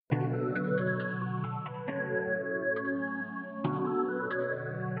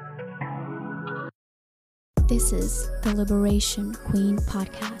This is the Liberation Queen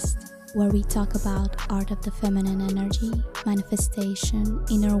podcast, where we talk about art of the feminine energy, manifestation,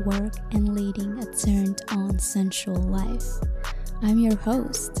 inner work, and leading a turned-on sensual life. I'm your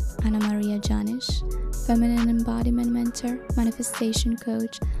host, Ana Maria Janish, feminine embodiment mentor, manifestation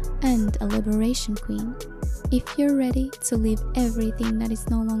coach, and a liberation queen. If you're ready to leave everything that is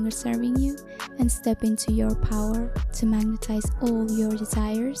no longer serving you and step into your power to magnetize all your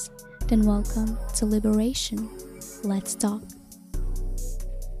desires, then welcome to Liberation. Let's talk.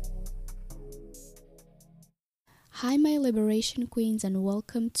 Hi, my Liberation Queens, and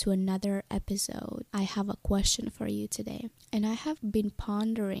welcome to another episode. I have a question for you today, and I have been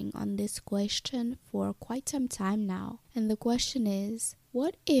pondering on this question for quite some time now. And the question is,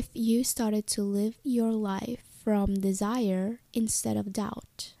 what if you started to live your life from desire instead of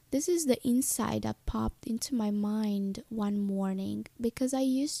doubt? This is the insight that popped into my mind one morning because I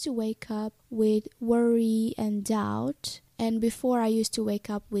used to wake up with worry and doubt. And before, I used to wake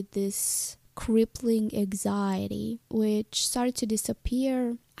up with this crippling anxiety, which started to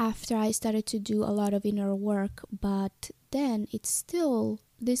disappear after I started to do a lot of inner work. But then it's still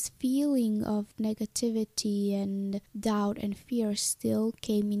this feeling of negativity and doubt and fear still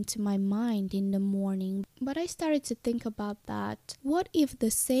came into my mind in the morning. But I started to think about that. What if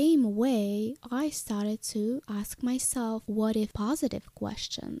the same way I started to ask myself what if positive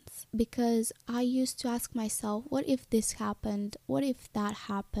questions? Because I used to ask myself, what if this happened? What if that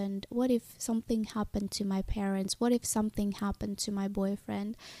happened? What if something happened to my parents? What if something happened to my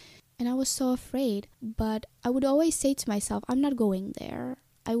boyfriend? And I was so afraid, but I would always say to myself, I'm not going there.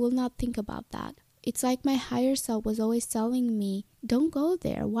 I will not think about that. It's like my higher self was always telling me, don't go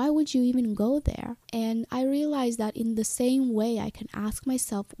there. Why would you even go there? And I realized that in the same way, I can ask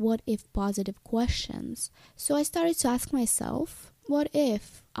myself, what if positive questions? So I started to ask myself, what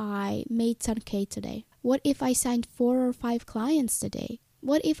if I made 10K today? What if I signed 4 or 5 clients today?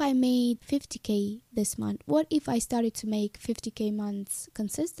 What if I made 50K this month? What if I started to make 50K months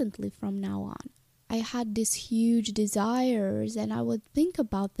consistently from now on? I had these huge desires and I would think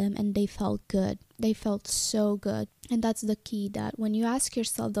about them and they felt good. They felt so good. And that's the key, that when you ask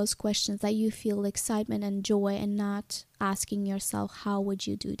yourself those questions, that you feel excitement and joy and not asking yourself, how would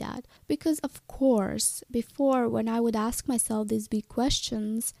you do that? Because of course, before, when I would ask myself these big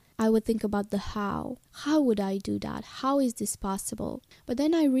questions, I would think about the how. How would I do that? How is this possible? But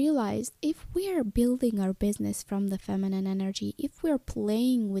then I realized, if we are building our business from the feminine energy, if we're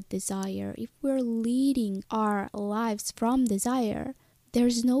playing with desire, if we're leading our lives from desire,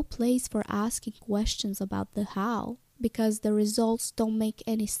 there's no place for asking questions about the how, because the results don't make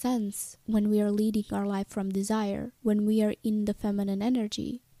any sense when we are leading our life from desire, when we are in the feminine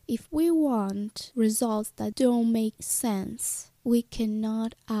energy. If we want results that don't make sense, we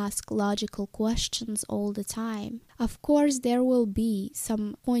cannot ask logical questions all the time. Of course, there will be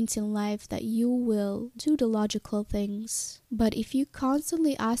some points in life that you will do the logical things. But if you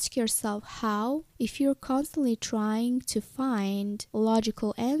constantly ask yourself how, if you're constantly trying to find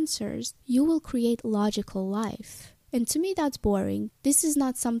logical answers, you will create logical life. And to me, that's boring. This is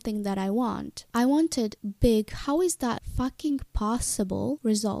not something that I want. I wanted big, how is that fucking possible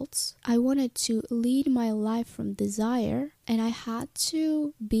results. I wanted to lead my life from desire, and I had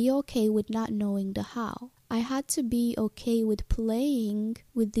to be okay with not knowing the how. I had to be okay with playing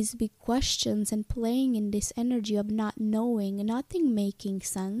with these big questions and playing in this energy of not knowing and nothing making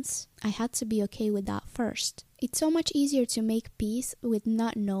sense. I had to be okay with that first. It's so much easier to make peace with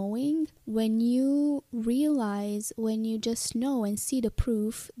not knowing when you realize, when you just know and see the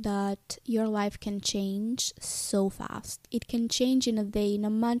proof that your life can change so fast. It can change in a day. In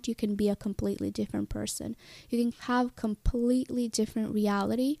a month, you can be a completely different person. You can have completely different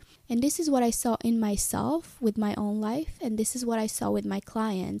reality. And this is what I saw in myself with my own life. And this is what I saw with my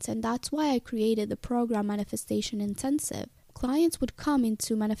clients. And that's why I created the program Manifestation Intensive. Clients would come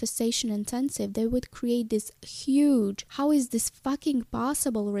into Manifestation Intensive, they would create this huge, how is this fucking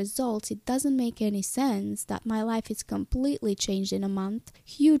possible results? It doesn't make any sense that my life is completely changed in a month.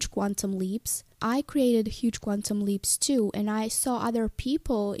 Huge quantum leaps. I created huge quantum leaps too, and I saw other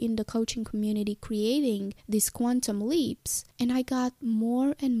people in the coaching community creating these quantum leaps, and I got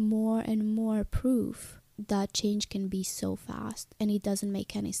more and more and more proof that change can be so fast and it doesn't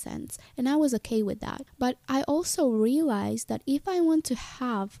make any sense. And I was okay with that. But I also realized that if I want to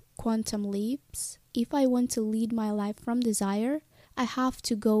have quantum leaps, if I want to lead my life from desire, I have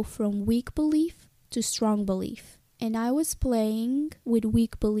to go from weak belief to strong belief. And I was playing with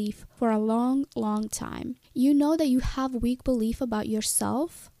weak belief for a long, long time. You know that you have weak belief about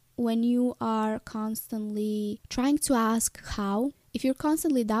yourself when you are constantly trying to ask how If you're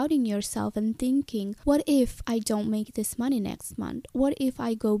constantly doubting yourself and thinking, what if I don't make this money next month? What if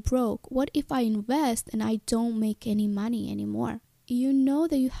I go broke? What if I invest and I don't make any money anymore? You know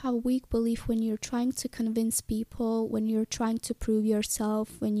that you have weak belief when you're trying to convince people, when you're trying to prove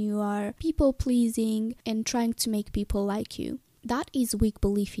yourself, when you are people pleasing and trying to make people like you. That is weak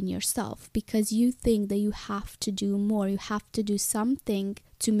belief in yourself because you think that you have to do more, you have to do something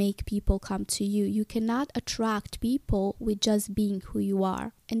to make people come to you. You cannot attract people with just being who you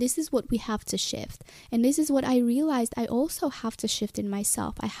are. And this is what we have to shift. And this is what I realized I also have to shift in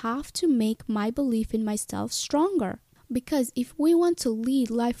myself. I have to make my belief in myself stronger. Because if we want to lead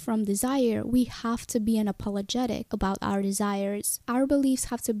life from desire, we have to be unapologetic about our desires. Our beliefs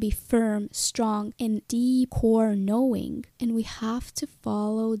have to be firm, strong, and deep core knowing. And we have to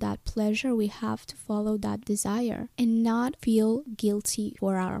follow that pleasure, we have to follow that desire and not feel guilty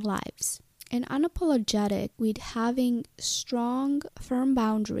for our lives. And unapologetic with having strong, firm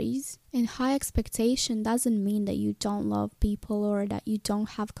boundaries and high expectation doesn't mean that you don't love people or that you don't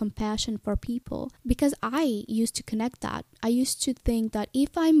have compassion for people. Because I used to connect that. I used to think that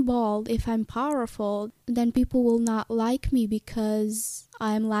if I'm bold, if I'm powerful, then people will not like me because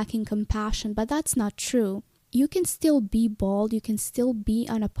I'm lacking compassion. But that's not true. You can still be bold, you can still be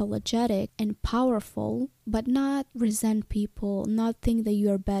unapologetic and powerful, but not resent people, not think that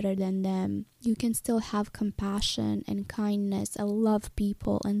you're better than them. You can still have compassion and kindness and love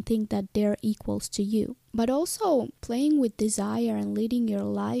people and think that they're equals to you. But also playing with desire and leading your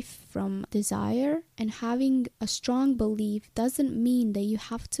life from desire and having a strong belief doesn't mean that you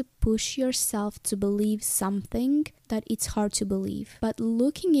have to push yourself to believe something that it's hard to believe, but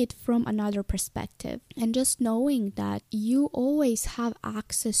looking it from another perspective and just knowing that you always have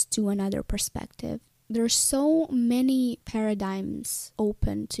access to another perspective. There's so many paradigms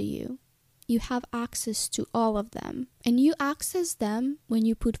open to you. You have access to all of them, and you access them when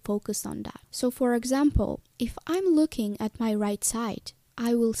you put focus on that. So for example, if I'm looking at my right side,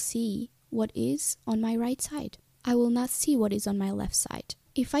 I will see what is on my right side. I will not see what is on my left side.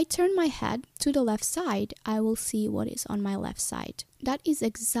 If I turn my head to the left side, I will see what is on my left side. That is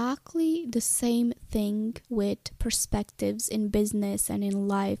exactly the same thing with perspectives in business and in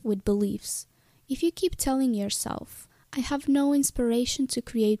life with beliefs. If you keep telling yourself, I have no inspiration to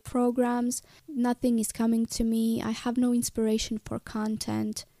create programs, nothing is coming to me, I have no inspiration for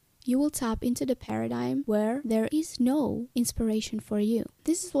content, you will tap into the paradigm where there is no inspiration for you.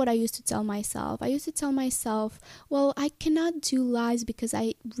 This is what I used to tell myself. I used to tell myself, well, I cannot do lives because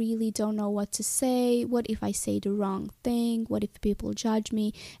I really don't know what to say. What if I say the wrong thing? What if people judge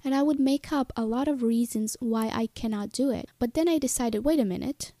me? And I would make up a lot of reasons why I cannot do it. But then I decided, wait a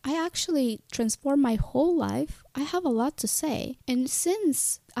minute, I actually transformed my whole life. I have a lot to say. And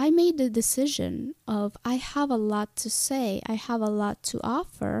since I made the decision of I have a lot to say, I have a lot to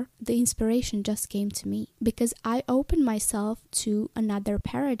offer, the inspiration just came to me because I opened myself to another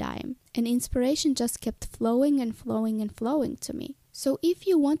paradigm, and inspiration just kept flowing and flowing and flowing to me. So if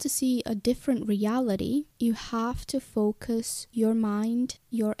you want to see a different reality, you have to focus your mind,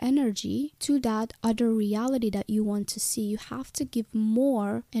 your energy to that other reality that you want to see. You have to give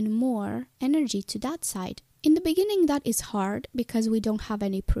more and more energy to that side. In the beginning, that is hard because we don't have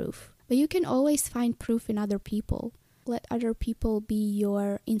any proof. But you can always find proof in other people. Let other people be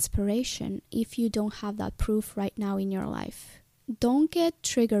your inspiration if you don't have that proof right now in your life. Don't get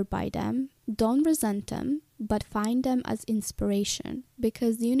triggered by them. Don't resent them, but find them as inspiration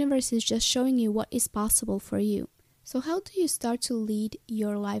because the universe is just showing you what is possible for you. So how do you start to lead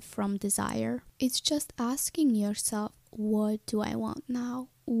your life from desire? It's just asking yourself, what do I want now?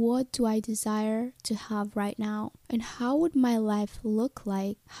 What do I desire to have right now? And how would my life look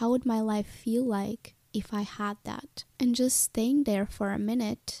like? How would my life feel like if I had that? And just staying there for a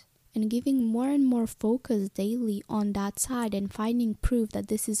minute and giving more and more focus daily on that side and finding proof that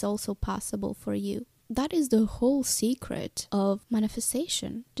this is also possible for you. That is the whole secret of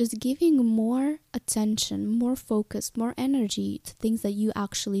manifestation. Just giving more attention, more focus, more energy to things that you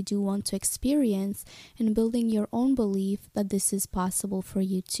actually do want to experience and building your own belief that this is possible for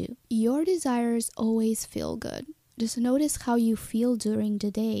you too. Your desires always feel good. Just notice how you feel during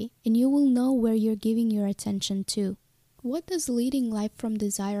the day and you will know where you're giving your attention to. What does leading life from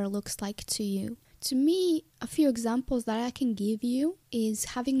desire looks like to you? To me, a few examples that I can give you is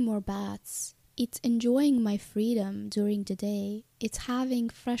having more baths. It's enjoying my freedom during the day. It's having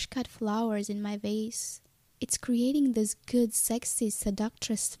fresh cut flowers in my vase. It's creating this good, sexy,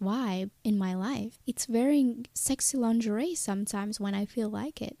 seductress vibe in my life. It's wearing sexy lingerie sometimes when I feel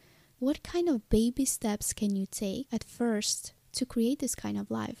like it. What kind of baby steps can you take at first to create this kind of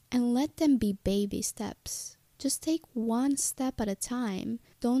life? And let them be baby steps. Just take one step at a time.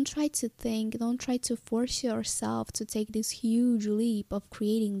 Don't try to force yourself to take this huge leap of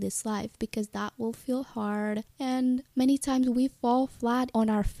creating this life, because that will feel hard. And many times we fall flat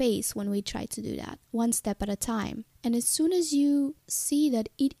on our face when we try to do that, one step at a time. And as soon as you see that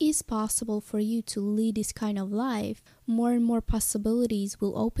it is possible for you to lead this kind of life, more and more possibilities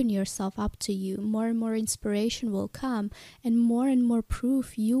will open yourself up to you. More and more inspiration will come, and more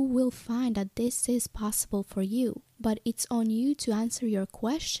proof you will find that this is possible for you. But it's on you to answer your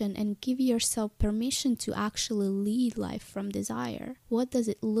question and give yourself permission to actually lead life from desire. What does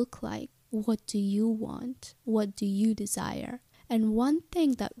it look like? What do you want? What do you desire? And one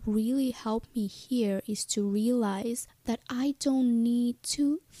thing that really helped me here is to realize that I don't need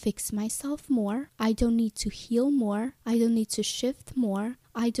to fix myself more. I don't need to heal more. I don't need to shift more.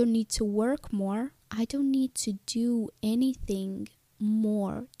 I don't need to work more. I don't need to do anything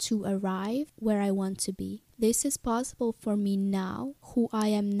more to arrive where I want to be. This is possible for me now, who I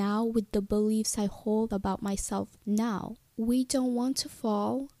am now, with the beliefs I hold about myself now. We don't want to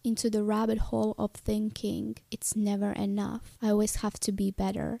fall into the rabbit hole of thinking it's never enough. I always have to be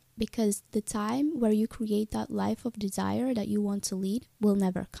better, because the time where you create that life of desire that you want to lead will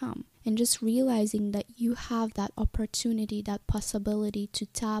never come. And just realizing that you have that opportunity, that possibility to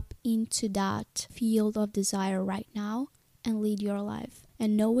tap into that field of desire right now and lead your life.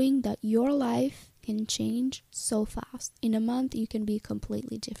 And knowing that your life can change so fast. In a month, you can be a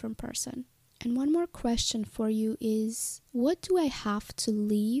completely different person. And one more question for you is, what do I have to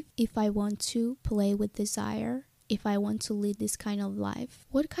leave if I want to play with desire? If I want to lead this kind of life?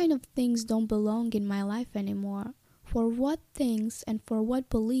 What kind of things don't belong in my life anymore? For what things and for what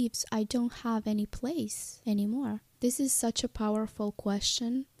beliefs I don't have any place anymore? This is such a powerful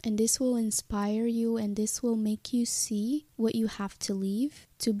question, and this will inspire you, and this will make you see what you have to leave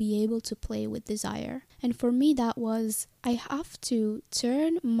to be able to play with desire. And for me, that was, I have to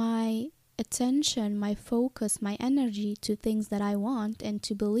turn my attention, my focus, my energy to things that I want and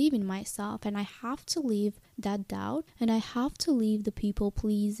to believe in myself. And I have to leave that doubt, and I have to leave the people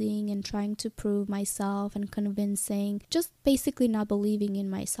pleasing and trying to prove myself and convincing, just basically not believing in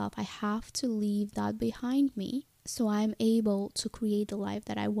myself. I have to leave that behind me so I'm able to create the life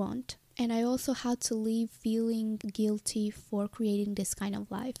that I want. And I also had to leave feeling guilty for creating this kind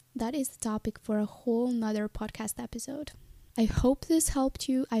of life. That is the topic for a whole nother podcast episode. I hope this helped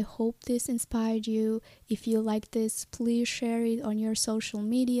you. I hope this inspired you. If you like this, please share it on your social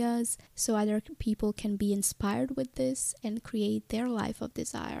medias so other people can be inspired with this and create their life of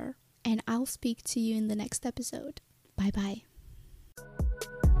desire. And I'll speak to you in the next episode. Bye-bye.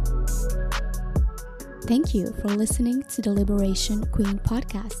 Thank you for listening to the Liberation Queen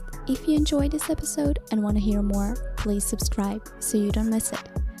podcast. If you enjoyed this episode and want to hear more, please subscribe so you don't miss it.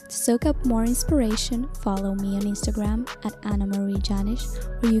 To soak up more inspiration, follow me on Instagram at Anna Marie Janish,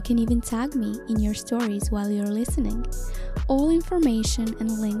 or you can even tag me in your stories while you're listening. All information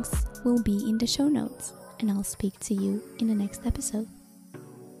and links will be in the show notes, and I'll speak to you in the next episode.